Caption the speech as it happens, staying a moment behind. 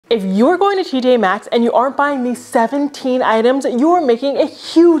If you're going to TJ Maxx and you aren't buying these 17 items, you are making a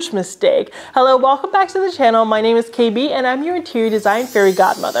huge mistake. Hello, welcome back to the channel. My name is KB and I'm your interior design fairy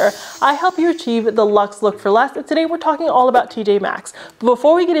godmother. I help you achieve the luxe look for less, and today we're talking all about TJ Maxx. But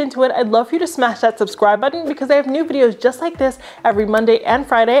before we get into it, I'd love for you to smash that subscribe button because I have new videos just like this every Monday and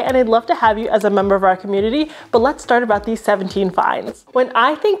Friday, and I'd love to have you as a member of our community. But let's start about these 17 finds. When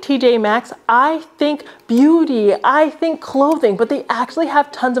I think TJ Maxx, I think beauty, I think clothing, but they actually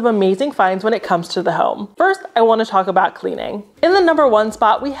have tons of amazing finds when it comes to the home. First, I want to talk about cleaning. In the #1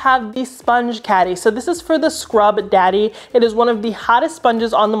 spot, we have the Sponge Caddy. So this is for the Scrub Daddy. It is one of the hottest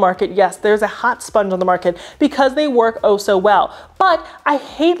sponges on the market. Yes, there's a hot sponge on the market because they work oh so well. But I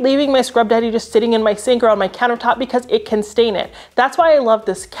hate leaving my Scrub Daddy just sitting in my sink or on my countertop because it can stain it. That's why I love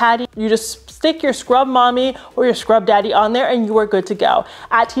this caddy. You just stick your Scrub Mommy or your Scrub Daddy on there and you are good to go.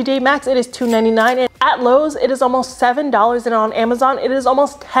 At TJ Maxx, it is $2.99, and at Lowe's, it is almost $7, and on Amazon, it is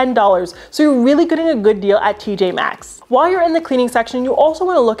almost $10. So you're really getting a good deal at TJ Maxx. While you're in the cleaning section, you also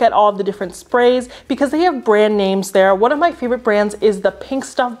want to look at all of the different sprays because they have brand names there. One of my favorite brands is the Pink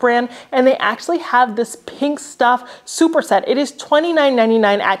Stuff brand, and they actually have this Pink Stuff super set. It is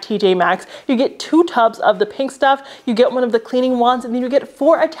 $29.99 at TJ Maxx. You get 2 tubs of the Pink Stuff, you get one of the cleaning wands, and then you get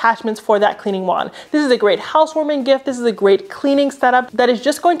 4 attachments for that cleaning wand. This is a great housewarming gift. This is a great cleaning setup that is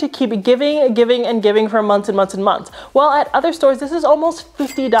just going to keep giving, giving, and giving for months and months and months. While at other stores, this is almost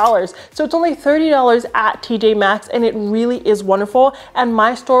 $50. So it's only $30 at TJ Maxx, and it really is wonderful. And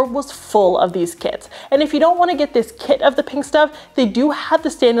my store was full of these kits. And if you don't want to get this kit of the Pink Stuff, they do have the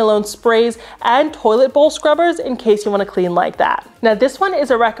standalone sprays and toilet bowl scrubbers in case you want to clean like that. Now this one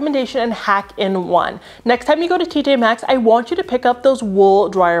is a recommendation and hack in one. Next time you go to TJ Maxx, I want you to pick up those wool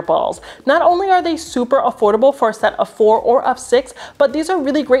dryer balls. Not only are they super affordable for a set of 4 or of 6, but these are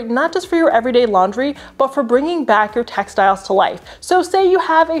really great not just for your everyday laundry, but for bringing back your textiles to life. So say you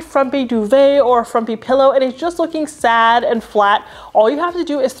have a frumpy duvet or a frumpy pillow and it's just looking sad and flat, all you have to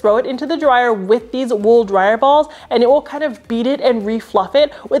do is throw it into the dryer with these wool dryer balls, and it will kind of beat it and refluff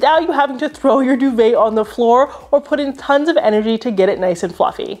it without you having to throw your duvet on the floor or put in tons of energy to get it nice and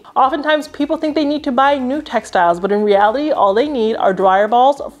fluffy. Oftentimes people think they need to buy new textiles, but in reality, all they need are dryer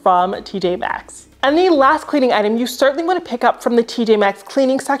balls from TJ Maxx. And the last cleaning item you certainly want to pick up from the TJ Maxx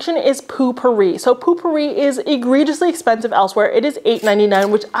cleaning section is Poo-Pourri. So Poo-Pourri is egregiously expensive elsewhere. It is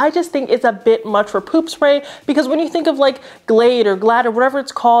 $8.99, which I just think is a bit much for poop spray, because when you think of like Glade or Glad or whatever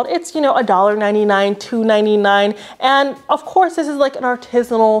it's called, it's, you know, $1.99, $2.99. And of course this is like an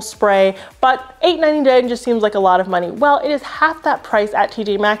artisanal spray, but $8.99 just seems like a lot of money. Well, it is half that price at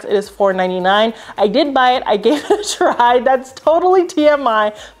TJ Maxx. It is $4.99. I did buy it. I gave it a try. That's totally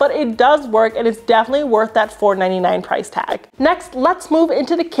TMI, but it does work, and it's definitely worth that $4.99 price tag. Next, let's move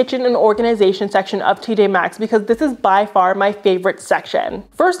into the kitchen and organization section of TJ Maxx because this is by far my favorite section.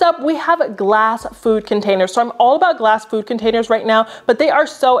 First up, we have glass food containers. So I'm all about glass food containers right now, but they are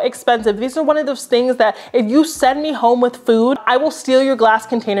so expensive. These are one of those things that if you send me home with food, I will steal your glass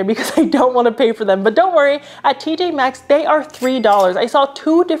container because I don't want to pay for them. But don't worry, at TJ Maxx, they are $3. I saw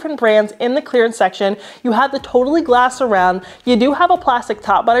 2 different brands in the clearance section. You have the totally glass surround. You do have a plastic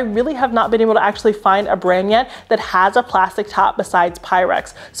top, but I really have not been able to actually find a brand yet that has a plastic top besides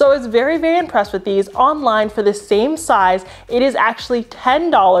Pyrex. So I was very, very impressed with these. Online for the same size, it is actually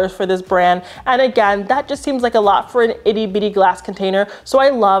 $10 for this brand. And again, that just seems like a lot for an itty bitty glass container. So I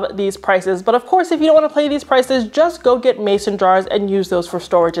love these prices. But of course, if you don't want to play these prices, just go get mason jars and use those for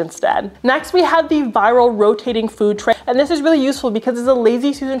storage instead. Next, we have the viral rotating food tray. And this is really useful because it's a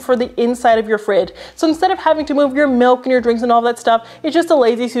lazy Susan for the inside of your fridge. So instead of having to move your milk and your drinks and all that stuff, it's just a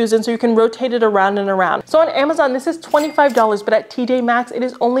lazy Susan so you can rotate it around and around. So on Amazon, this is $25, but at TJ Maxx, it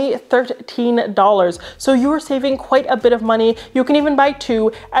is only $13. So you are saving quite a bit of money. You can even buy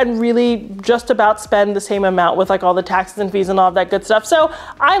 2 and really just about spend the same amount with like all the taxes and fees and all of that good stuff. So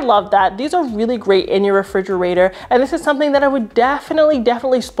I love that. These are really great in your refrigerator. And this is something that I would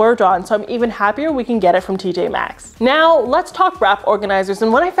definitely splurge on. So I'm even happier we can get it from TJ Maxx. Now let's talk wrap organizers.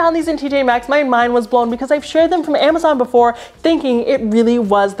 And when I found these in TJ Maxx, my mind was blown because I've shared them from Amazon before thinking it really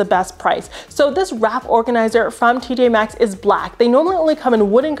was the best price. So this wrap organizer from TJ Maxx is black. They normally only come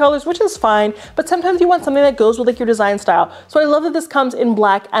in wooden colors, which is fine, but sometimes you want something that goes with like your design style. So I love that this comes in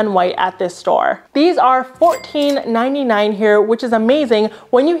black and white at this store. These are $14.99 here, which is amazing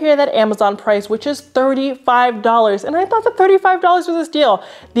when you hear that Amazon price, which is $35. And I thought that $35 was a steal.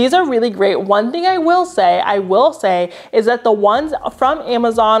 These are really great. One thing I will say is that the ones from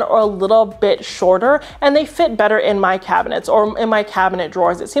Amazon are a little bit shorter and they fit better in my cabinets or in my cabinet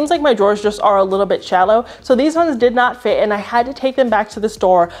drawers. It seems like my drawers just are are a little bit shallow. So these ones did not fit and I had to take them back to the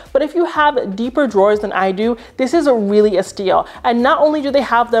store. But if you have deeper drawers than I do, this is really a steal. And not only do they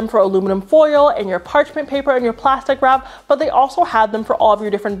have them for aluminum foil and your parchment paper and your plastic wrap, but they also have them for all of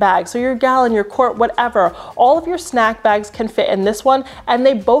your different bags. So your gallon, your quart, whatever, all of your snack bags can fit in this one, and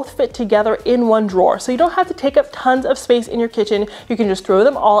they both fit together in one drawer. So you don't have to take up tons of space in your kitchen. You can just throw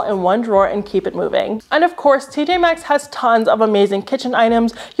them all in one drawer and keep it moving. And of course, TJ Maxx has tons of amazing kitchen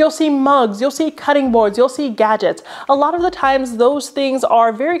items. You'll see mugs, you'll see cutting boards, you'll see gadgets. A lot of the times those things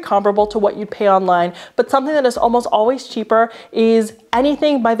are very comparable to what you'd pay online, but something that is almost always cheaper is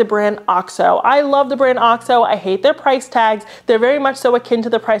anything by the brand OXO. I love the brand OXO. I hate their price tags. They're very much so akin to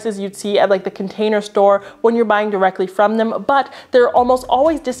the prices you'd see at like the Container Store when you're buying directly from them, but they're almost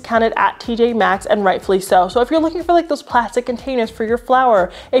always discounted at TJ Maxx, and rightfully so. So if you're looking for like those plastic containers for your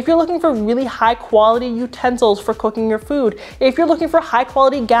flour, if you're looking for really high quality utensils for cooking your food, if you're looking for high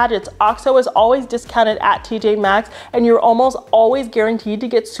quality gadgets, OXO is always discounted at TJ Maxx, and you're almost always guaranteed to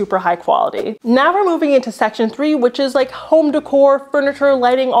get super high quality. Now we're moving into section 3, which is like home decor, furniture,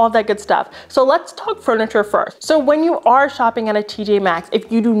 lighting, all that good stuff. So let's talk furniture first. So when you are shopping at a TJ Maxx,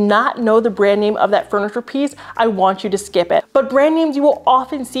 if you do not know the brand name of that furniture piece, I want you to skip it. But brand names you will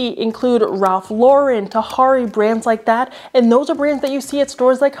often see include Ralph Lauren, Tahari, brands like that, and those are brands that you see at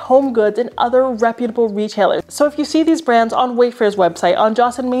stores like Home Goods and other reputable retailers. So if you see these brands on Wayfair's website, on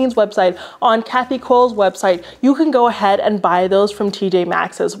Joss & Main's website, on Kathy Cole's website, you can go ahead and buy those from TJ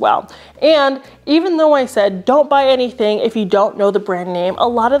Maxx as well. And even though I said don't buy anything if you don't know the brand name, a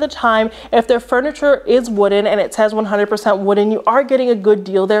lot of the time if their furniture is wooden and it says 100% wooden, you are getting a good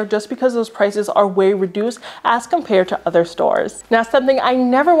deal there just because those prices are way reduced as compared to other stores. Now, something I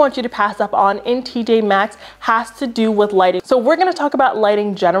never want you to pass up on in TJ Maxx has to do with lighting. So we're going to talk about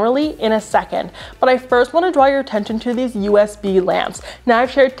lighting generally in a second, but I first want to draw your attention to these USB lamps. Now,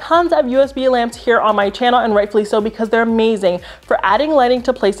 I've shared tons of USB lamps here on my channel, and rightfully so, because they're amazing for adding lighting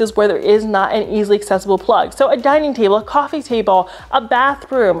to places where there is not an easily accessible plug. So a dining table, a coffee table, a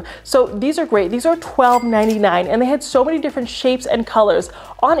bathroom. So these are great. These are $12.99 and they had so many different shapes and colors.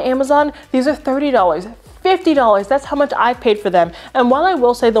 On Amazon, these are $30. $50, that's how much I paid for them. And while I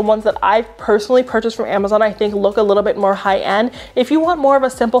will say the ones that I've personally purchased from Amazon I think look a little bit more high end, if you want more of a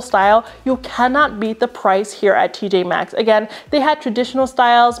simple style, you cannot beat the price here at TJ Maxx. Again, they had traditional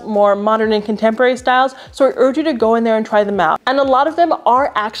styles, more modern and contemporary styles, so I urge you to go in there and try them out. And a lot of them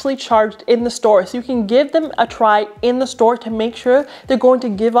are actually charged in the store, so you can give them a try in the store to make sure they're going to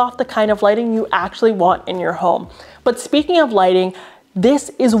give off the kind of lighting you actually want in your home. But speaking of lighting,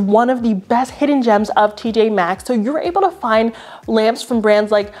 this is one of the best hidden gems of TJ Maxx. So you're able to find lamps from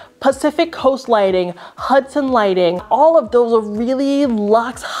brands like Pacific Coast Lighting, Hudson Lighting, all of those are really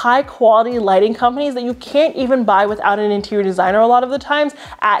luxe, high quality lighting companies that you can't even buy without an interior designer a lot of the times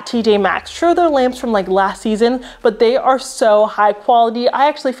at TJ Maxx. Sure, they're lamps from like last season, but they are so high quality. I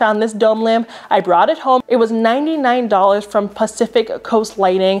actually found this dome lamp. I brought it home. It was $99 from Pacific Coast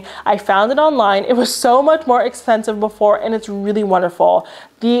Lighting. I found it online. It was so much more expensive before, and it's really wonderful.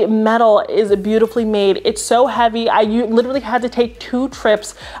 The metal is beautifully made. It's so heavy. I literally had to take 2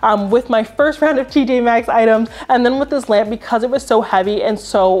 trips with my first round of TJ Maxx items and then with this lamp because it was so heavy and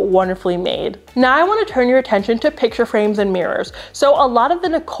so wonderfully made. Now I want to turn your attention to picture frames and mirrors. So a lot of the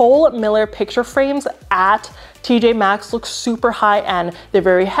Nicole Miller picture frames at TJ Maxx look super high end. They're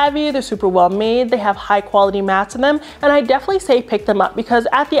very heavy, they're super well made, they have high quality mats in them, and I definitely say pick them up because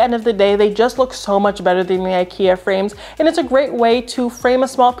at the end of the day, they just look so much better than the IKEA frames, and it's a great way to frame a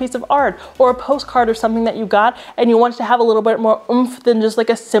small piece of art or a postcard or something that you got and you want it to have a little bit more oomph than just like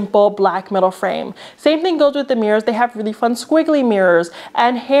a simple black metal frame. Same thing goes with the mirrors. They have really fun squiggly mirrors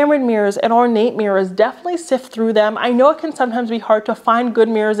and hammered mirrors and ornate mirrors. Definitely sift through them. I know it can sometimes be hard to find good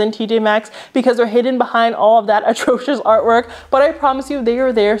mirrors in TJ Maxx because they're hidden behind all of that atrocious artwork, but I promise you they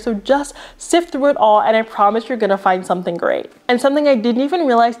are there, so just sift through it all and I promise you're gonna find something great. And something I didn't even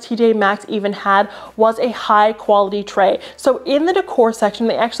realize TJ Maxx even had was a high quality tray. So in the decor section,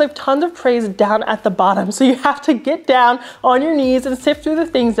 they actually have tons of trays down at the bottom, so you have to get down on your knees and sift through the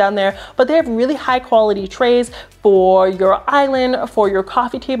things down there, but they have really high quality trays for your island, for your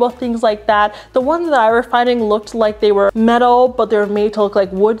coffee table, things like that. The ones that I were finding looked like they were metal, but they were made to look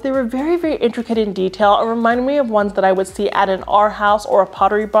like wood. They were very, very intricate in detail. It reminded me of ones that I would see at an art house or a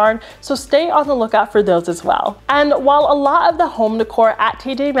pottery barn, so stay on the lookout for those as well. And while a lot of the home decor at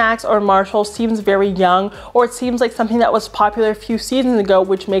TJ Maxx or Marshalls seems very young, or it seems like something that was popular a few seasons ago,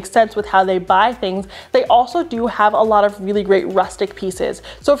 which makes sense with how they buy things, they also do have a lot of really great rustic pieces.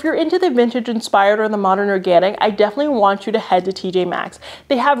 So if you're into the vintage inspired or the modern organic, I I definitely want you to head to TJ Maxx.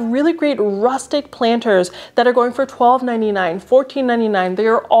 They have really great rustic planters that are going for $12.99, $14.99. They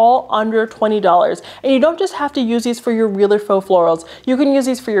are all under $20. And you don't just have to use these for your real or faux florals. You can use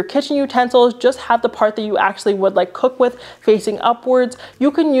these for your kitchen utensils, just have the part that you actually would like cook with facing upwards.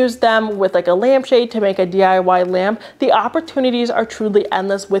 You can use them with like a lampshade to make a DIY lamp. The opportunities are truly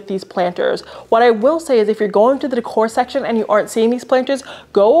endless with these planters. What I will say is if you're going to the decor section and you aren't seeing these planters,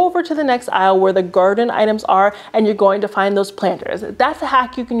 go over to the next aisle where the garden items are and you're going to find those planters. That's a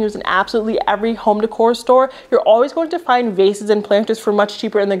hack you can use in absolutely every home decor store. You're always going to find vases and planters for much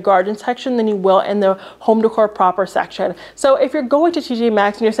cheaper in the garden section than you will in the home decor proper section. So if you're going to TJ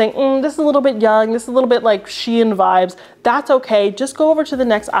Maxx and you're saying, this is a little bit young, this is a little bit like Shein vibes, that's okay. Just go over to the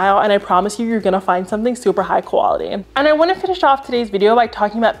next aisle and I promise you, you're gonna find something super high quality. And I wanna finish off today's video by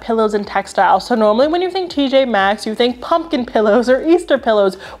talking about pillows and textiles. So normally when you think TJ Maxx, you think pumpkin pillows or Easter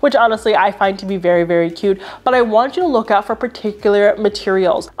pillows, which honestly I find to be very, very cute. But I want you to look out for particular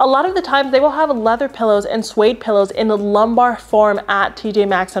materials. A lot of the times they will have leather pillows and suede pillows in the lumbar form at TJ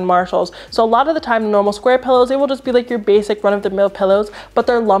Maxx and Marshalls. So a lot of the time, normal square pillows, they will just be like your basic run-of-the-mill pillows, but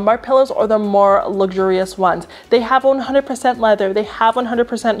they're lumbar pillows or the more luxurious ones. They have 100% leather, they have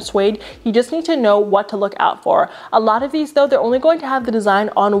 100% suede. You just need to know what to look out for. A lot of these though, they're only going to have the design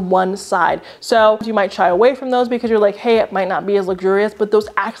on one side. So you might shy away from those because you're like, hey, it might not be as luxurious, but those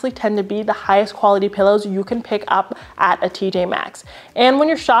actually tend to be the highest quality pillows you can pick up at a TJ Maxx. And when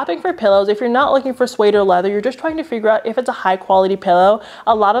you're shopping for pillows, if you're not looking for suede or leather, you're just trying to figure out if it's a high quality pillow.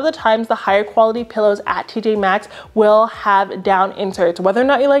 A lot of the times the higher quality pillows at TJ Maxx will have down inserts. Whether or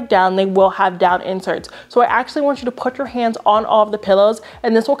not you like down, they will have down inserts. So I actually want you to put your hands on all of the pillows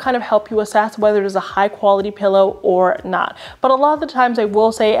and this will kind of help you assess whether it is a high quality pillow or not. But a lot of the times I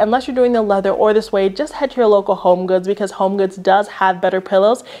will say, unless you're doing the leather or the suede, just head to your local Home Goods because Home Goods does have better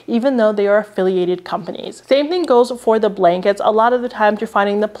pillows even though they are affiliated companies. Same thing goes for the blankets. A lot of the times you're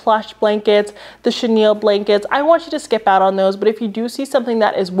finding the plush blankets, the chenille blankets. I want you to skip out on those, but if you do see something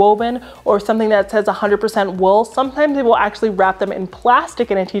that is woven or something that says 100% wool, sometimes they will actually wrap them in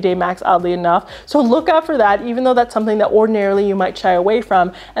plastic in a TJ Maxx, oddly enough. So look out for that, even though that's something that ordinarily you might shy away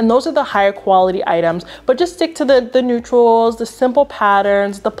from. And those are the higher quality items, but just stick to the neutrals, the simple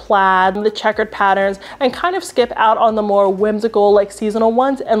patterns, the plaid, the checkered patterns, and kind of skip out on the more whimsical like seasonal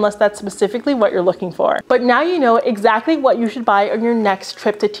ones unless that's specifically what you're looking for. But now you know exactly what you should buy on your next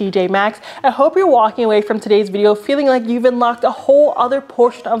trip to TJ Maxx. I hope you're walking away from today's video feeling like you've unlocked a whole other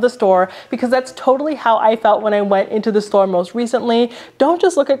portion of the store because that's totally how I felt when I went into the store most recently. Don't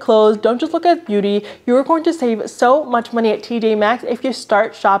just look at clothes, don't just look at beauty. You're going to save so much money at TJ Maxx if you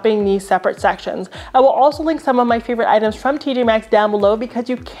start shopping these separate sections. I will also link some of my favorite items from TJ Maxx down below because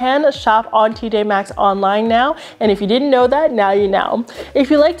you can shop on TJ Maxx online now. And if you didn't know that, now you know. If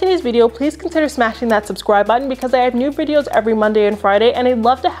you liked today's video, please consider smashing that subscribe button because I have new videos every Monday and Friday and I'd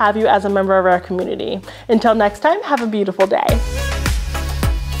love to have you as a member of our community. Until next time, have a beautiful day.